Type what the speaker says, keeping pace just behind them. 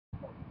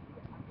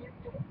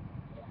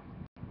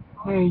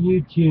Hey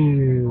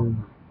YouTube,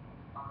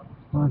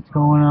 what's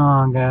going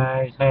on,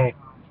 guys? Hey,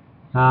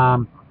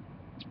 um,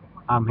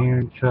 I'm here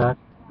in truck,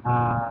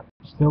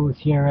 still with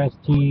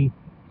CRST.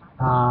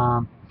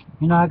 Um,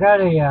 I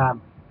got a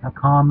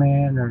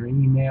comment or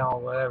email,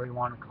 whatever you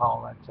want to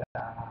call it,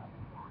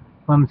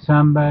 from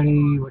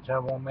somebody, which I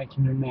won't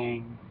mention their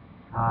name.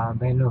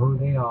 They know who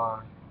they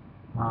are.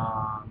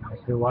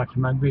 If they're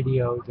watching my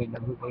videos, they know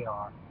who they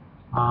are.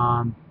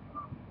 Um,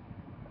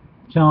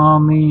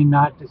 Telling me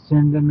not to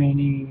send them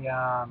any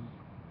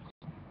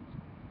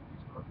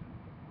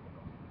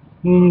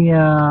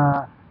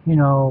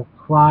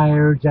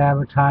flyers,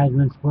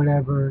 advertisements,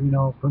 whatever,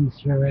 from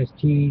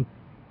CRST.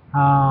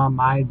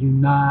 I do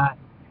not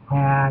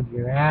have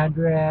your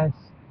address.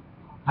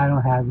 I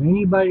don't have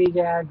anybody's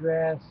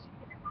address.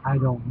 I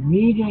don't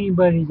need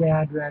anybody's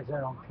address.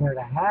 I don't care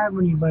to have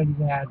anybody's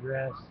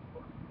address.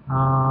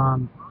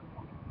 Um,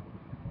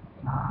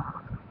 uh,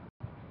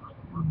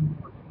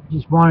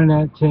 just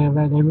wanted to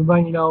let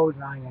everybody know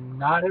that I am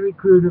not a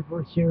recruiter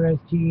for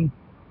CRST.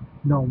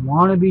 Don't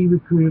want to be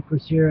recruited for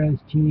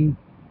CRST.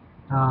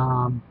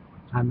 Um,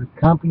 I'm a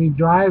company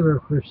driver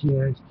for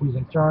CRST.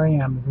 That's all I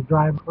am, as a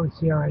driver for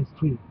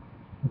CRST.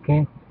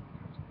 Okay,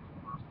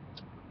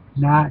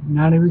 not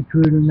a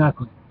recruiter,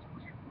 nothing.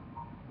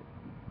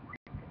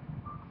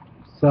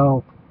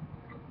 So,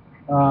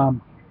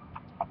 um,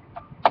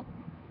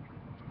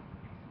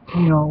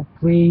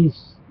 please,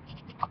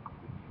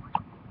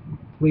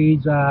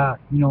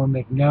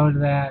 make note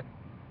of that.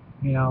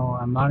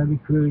 I'm not a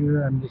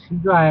recruiter. I'm just a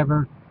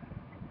driver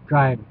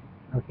driving.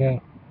 Okay.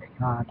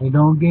 They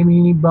don't give me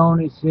any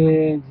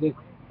bonuses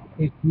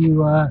if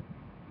you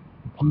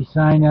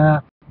sign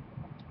up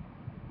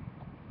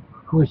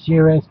for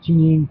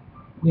CRST.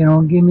 They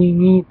don't give me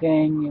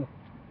anything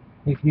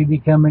if you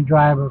become a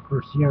driver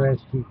for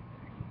CRST.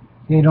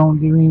 They don't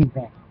do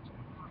anything.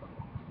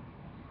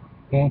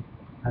 Okay?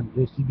 I'm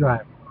just a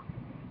driver.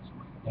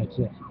 That's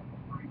it.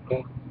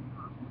 Okay?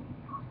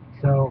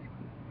 So,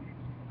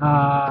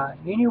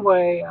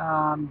 anyway,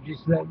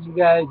 just let you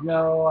guys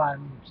know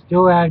I'm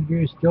still out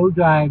here, still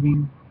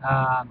driving.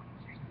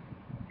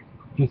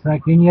 Just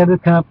like any other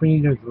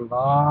company, there's a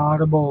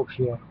lot of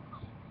bullshit.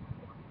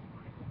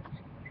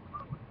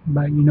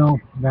 But,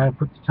 gotta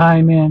put the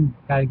time in,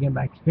 gotta get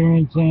my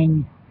experience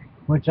in,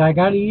 which I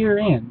got a year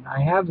in.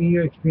 I have a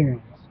year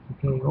experience.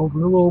 Okay? A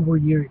little over a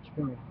year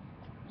experience.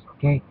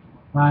 Okay?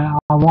 I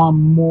want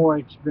more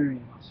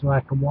experience so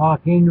I can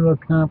walk into a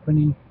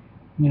company,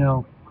 you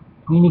know,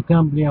 any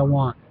company I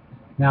want.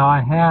 Now I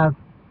have,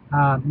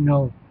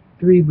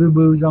 three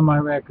boo-boos on my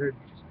record,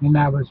 and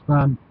that was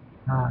from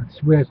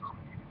Swift,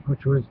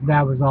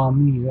 that was all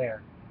me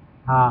there.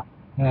 Uh,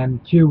 and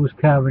two was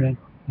Covenant,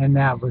 and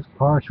that was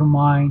partial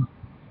mine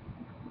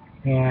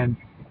and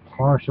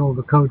partial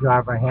the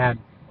co-driver I had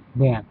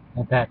then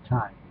at that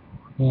time.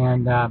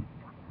 And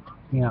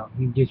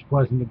he just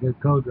wasn't a good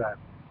co-driver.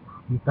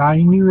 He thought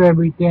he knew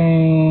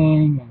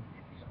everything, and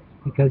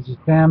because his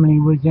family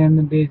was in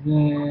the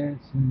business,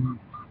 and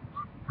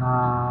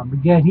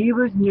but yet he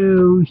was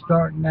new,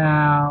 starting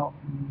out,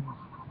 and,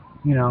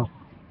 you know,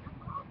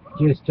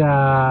 just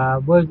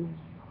wasn't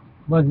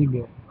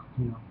good,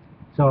 you know.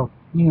 So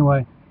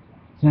anyway,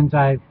 since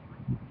I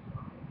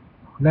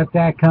left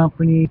that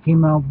company,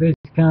 came out with this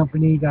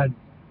company, got a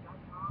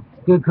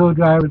good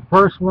co-driver. The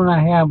first one I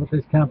had with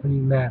this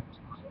company left,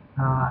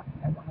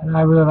 and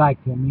I really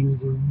liked him. He was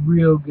a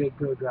real good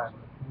co-driver,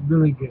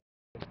 really good.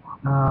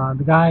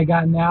 The guy I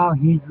got now,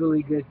 he's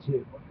really good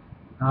too.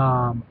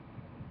 Um,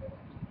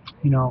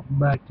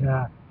 but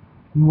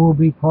we'll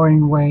be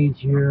parting ways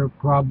here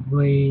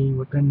probably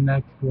within the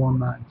next 4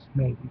 months,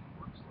 maybe.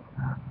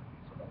 Uh,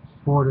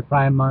 4 to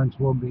 5 months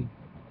will be.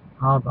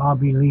 I'll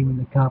be leaving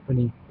the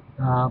company,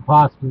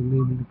 possibly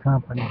leaving the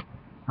company,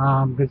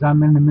 because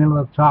I'm in the middle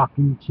of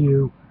talking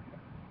to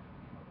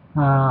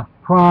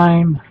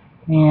Prime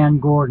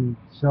and Gordon.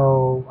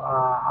 So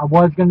I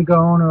was going to go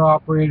owner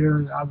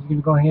operator. I was going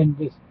to go ahead and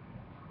just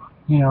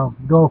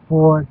go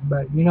for it.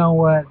 But you know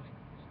what?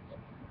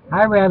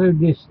 I'd rather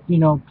just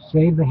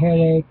save the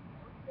headache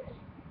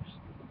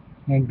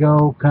and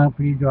go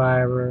company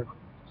driver.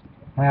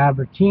 Have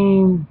a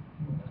team,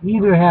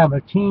 either have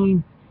a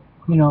team,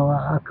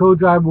 a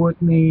co-driver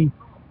with me,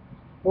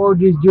 or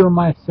just do it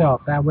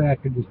myself. That way I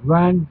could just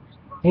run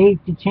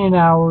 8 to 10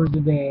 hours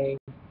a day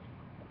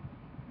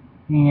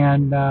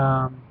and,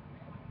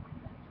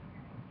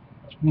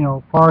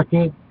 park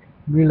it,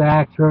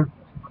 relax for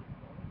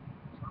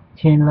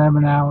 10,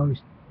 11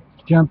 hours,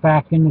 jump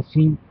back in the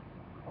seat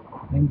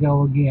and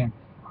go again.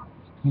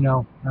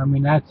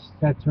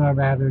 That's what I'd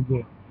rather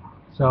do.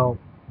 So,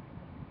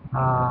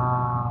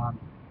 uh,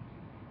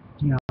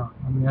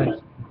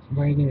 that's the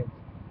way it is.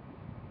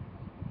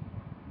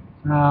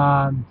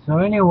 So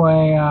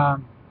anyway,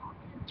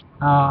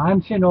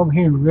 I'm sitting over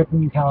here in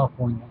Ripon,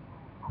 California,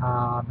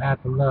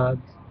 at the Lugs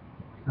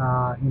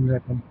in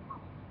Ripon.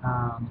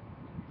 Um,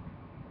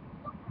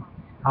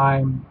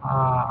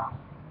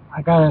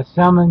 I got a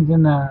summons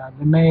in the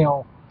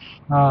mail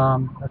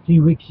a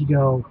few weeks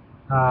ago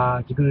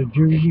to go to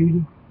jury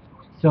duty.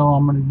 So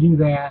I'm going to do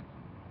that.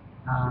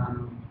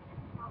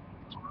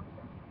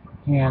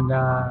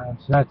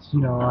 So that's,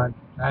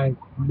 I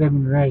live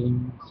in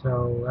Reading,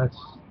 so that's,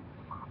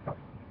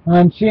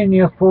 I'm sitting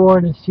here for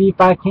to see if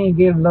I can't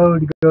get a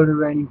load to go to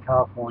Reading,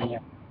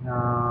 California.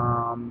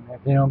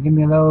 If they don't give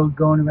me a load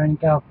going to Reading,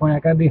 California, I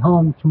gotta be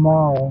home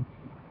tomorrow,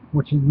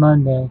 which is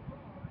Monday.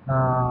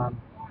 Um,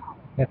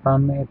 if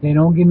they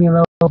don't give me a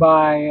load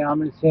by, I'm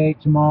gonna say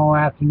tomorrow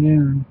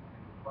afternoon,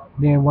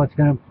 then what's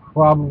gonna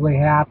probably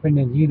happen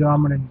is either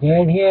I'm gonna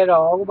deadhead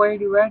all the way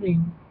to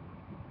Reading,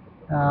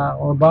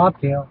 or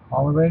Bobtail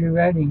all the way to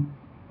Reading,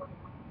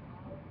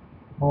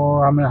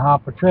 or I'm gonna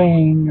hop a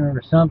train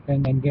or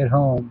something and get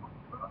home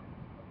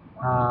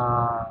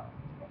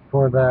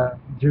for the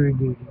jury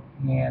duty.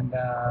 And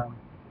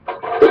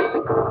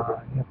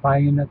if I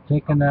end up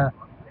taking a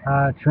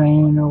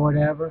train or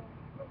whatever,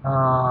 then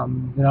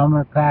I'm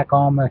gonna pack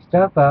all my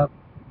stuff up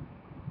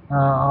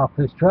off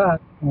this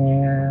truck,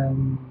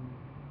 and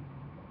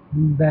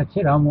that's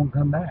it. I won't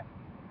come back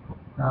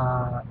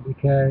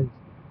because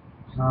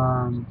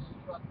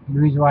the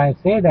reason why I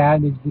say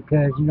that is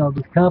because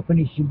this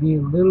company should be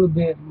a little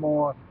bit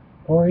more,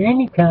 or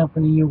any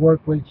company you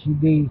work with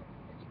should be,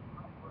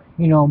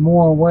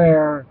 more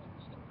aware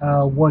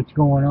of what's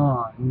going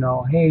on.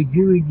 Hey,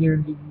 Julie,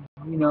 you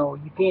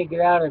can't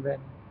get out of it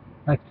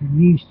like you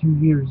used to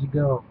years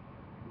ago.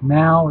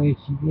 Now it's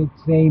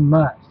a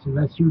must.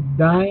 Unless you're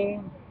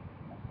dying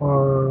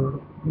or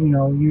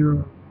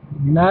you're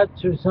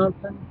nuts or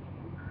something,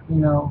 you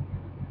know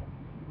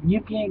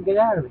you can't get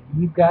out of it.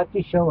 You've got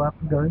to show up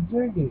and go to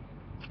jury duty.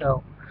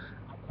 So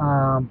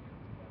um,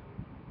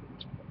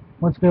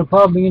 what's going to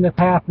probably end up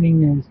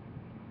happening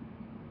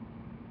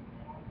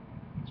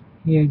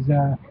is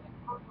I'm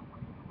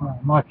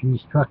watching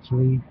these trucks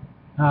leave.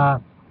 Uh,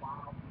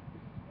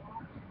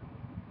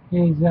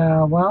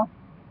 well,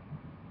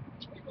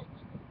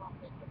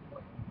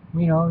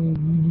 you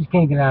just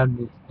can't get out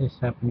of this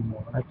stuff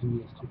anymore like you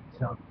used to.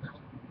 So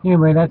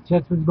anyway, that's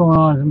what's going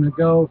on. I'm going to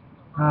go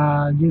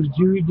do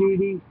jury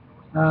duty.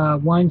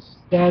 Once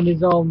that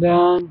is all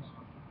done,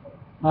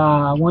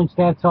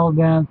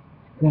 then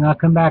I'll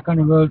come back on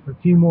the road for a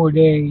few more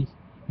days,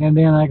 and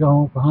then I go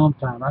home for home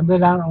time. I've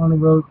been out on the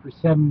road for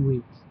 7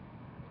 weeks.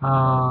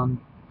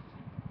 Um,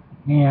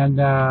 and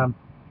um,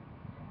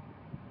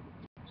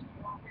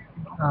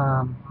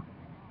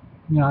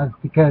 it's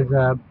because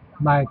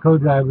my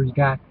co-driver's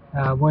got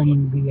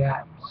waiting to be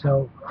at.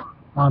 So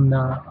on the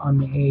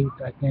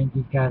 8th, I think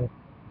he's got it.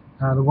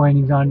 The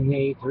waiting's on the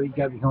 8th, or he's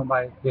got to be home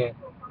by the 5th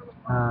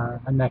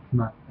next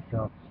month.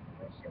 So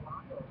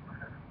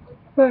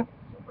that's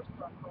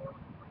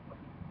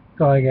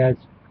all I got.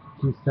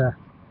 Just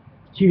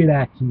cheated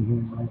action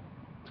here,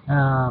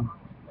 man.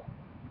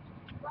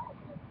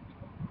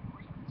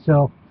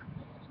 So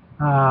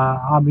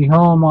I'll be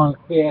home on the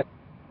 5th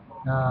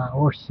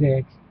or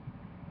 6th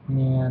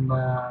and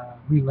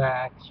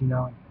relax,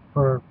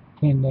 for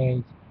 10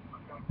 days.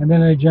 And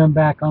then I jump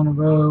back on the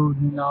road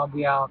and I'll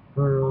be out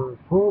for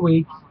 4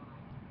 weeks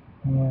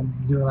and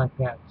do it like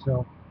that.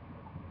 So,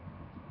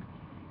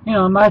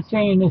 I'm not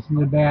saying this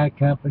is a bad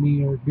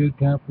company or a good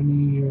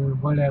company or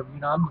whatever.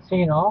 I'm just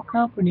saying all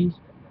companies,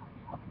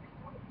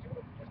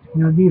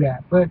 do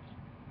that. But,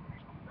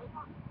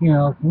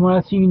 from what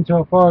I've seen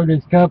so far,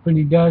 this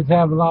company does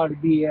have a lot of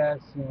BS,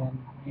 and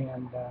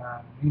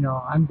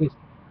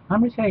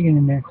I'm just hanging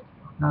in there.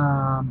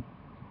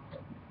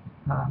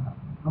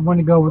 I want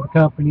to go with a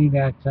company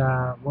that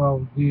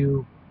will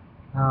do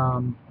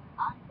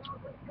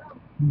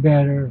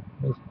better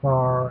as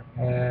far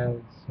as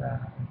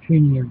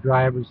treating your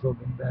drivers a little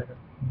bit better.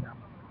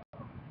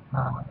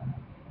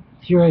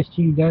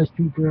 CRSG does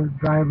treat their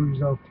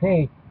drivers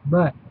okay,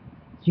 but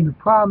see, the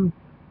problem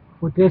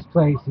with this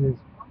place is,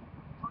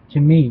 to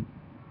me,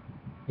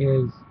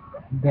 is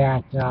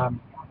that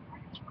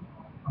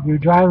your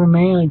driver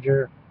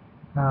manager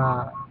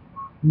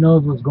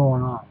knows what's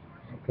going on.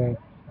 Okay,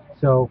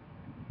 so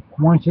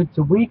once it's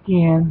a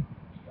weekend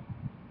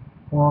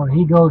or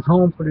he goes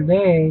home for the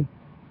day,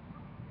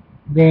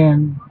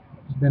 then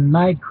the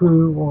night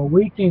crew or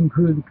weekend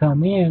crew that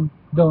come in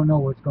don't know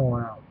what's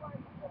going on.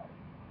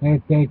 They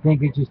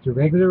think it's just a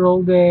regular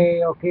old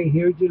day. Okay,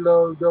 here's your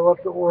load. Go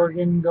up to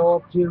Oregon, go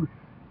up to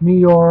New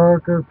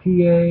York or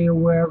PA or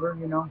wherever,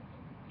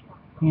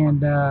 and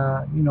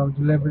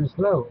deliver this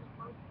load.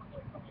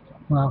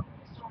 Well,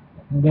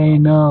 they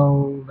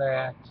know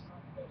that,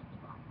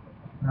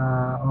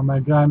 or my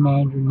drive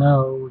manager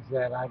knows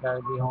that I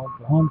gotta be home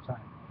for home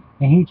time,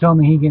 and he told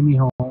me he'd get me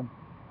home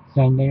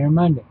Sunday or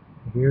Monday.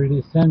 Here it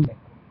is Sunday.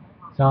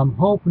 So I'm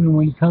hoping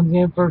when he comes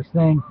in first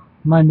thing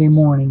Monday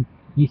morning,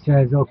 he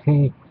says,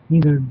 okay,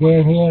 either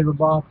deadhead or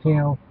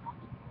bobtail,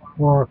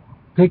 or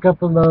pick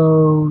up a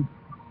load,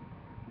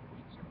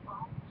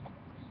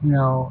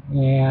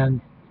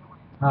 and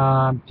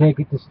take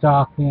it to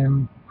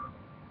Stockton,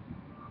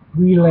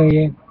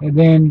 relay it, and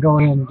then go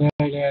ahead and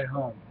deadhead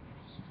home.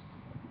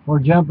 Or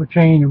jump a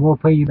train and we'll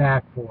pay you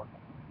back for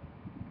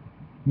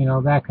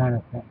it. That kind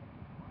of thing.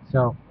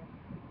 So,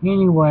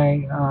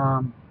 anyway,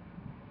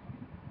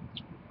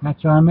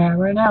 That's where I'm at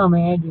right now,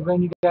 man. Just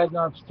letting you guys know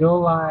I'm still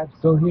alive,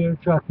 still here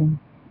trucking.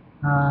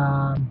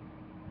 Um,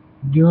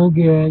 Doing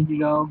good,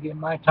 getting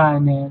my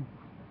time in.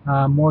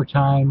 More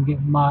time,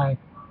 getting my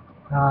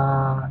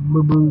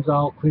boo-boos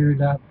all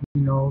cleared up.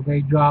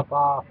 They drop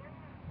off.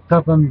 A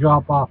couple of them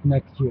drop off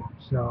next year.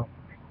 So,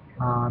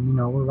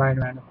 we're right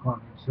around the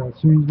corner. So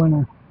as soon as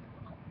winter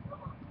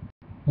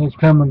has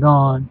come and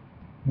gone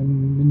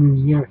and the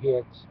new year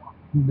hits,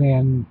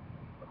 then,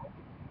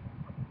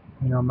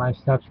 my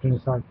stuff's going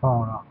to start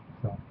falling off.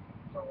 So,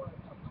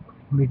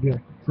 it'll be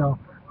good. So,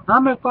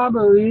 I'm gonna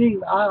probably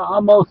leave. I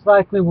most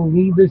likely will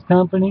leave this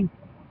company.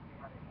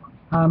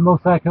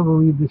 Most likely will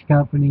leave this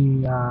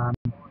company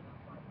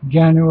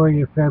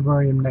January or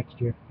February of next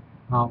year.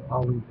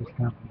 I'll leave this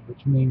company,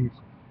 which means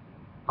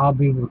I'll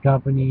be with the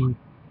company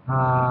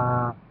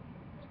uh,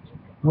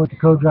 with the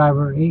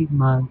co-driver 8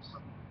 months,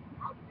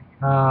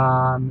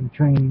 and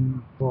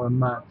training for a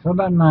month, so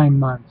about 9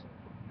 months.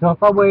 So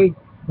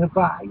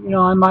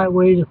I might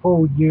wait a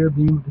full year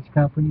being with this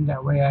company.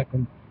 That way I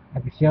can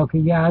say, okay,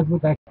 yeah, I was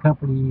with that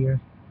company a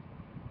year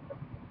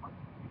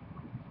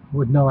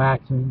with no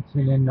accidents,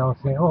 and then they'll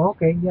say, oh,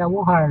 okay, yeah,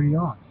 we'll hire you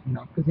on,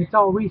 because it's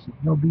all recent.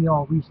 It'll be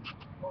all recent.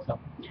 So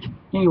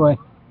anyway,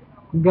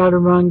 we got to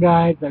run,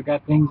 guys. I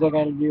got things I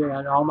got to do.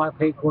 I got all my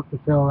paperwork to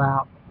fill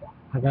out.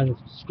 I got to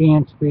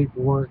scan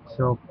paperwork.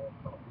 So,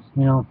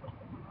 you know,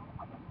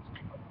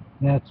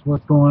 that's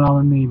what's going on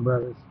with me,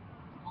 brothers.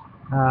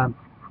 Um,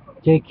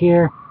 Take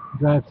care.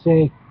 Drive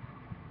safe.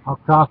 I'll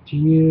talk to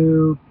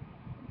you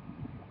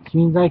as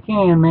soon as I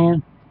can,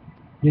 man.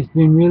 Just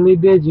been really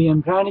busy.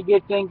 I'm trying to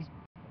get things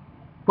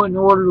put in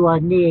order where I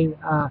can get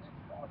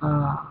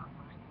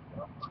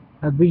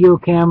a video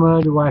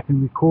camera to where I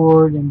can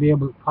record and be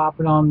able to pop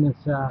it on this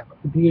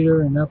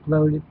computer and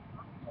upload it.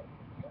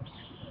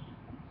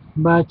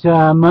 But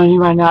money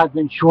right now has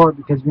been short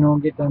because we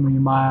don't get that many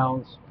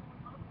miles.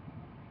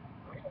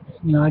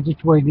 It's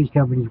just the way these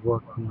companies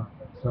work.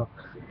 So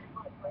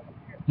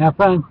have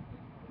fun.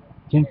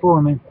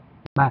 10-4, man.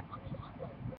 Bye.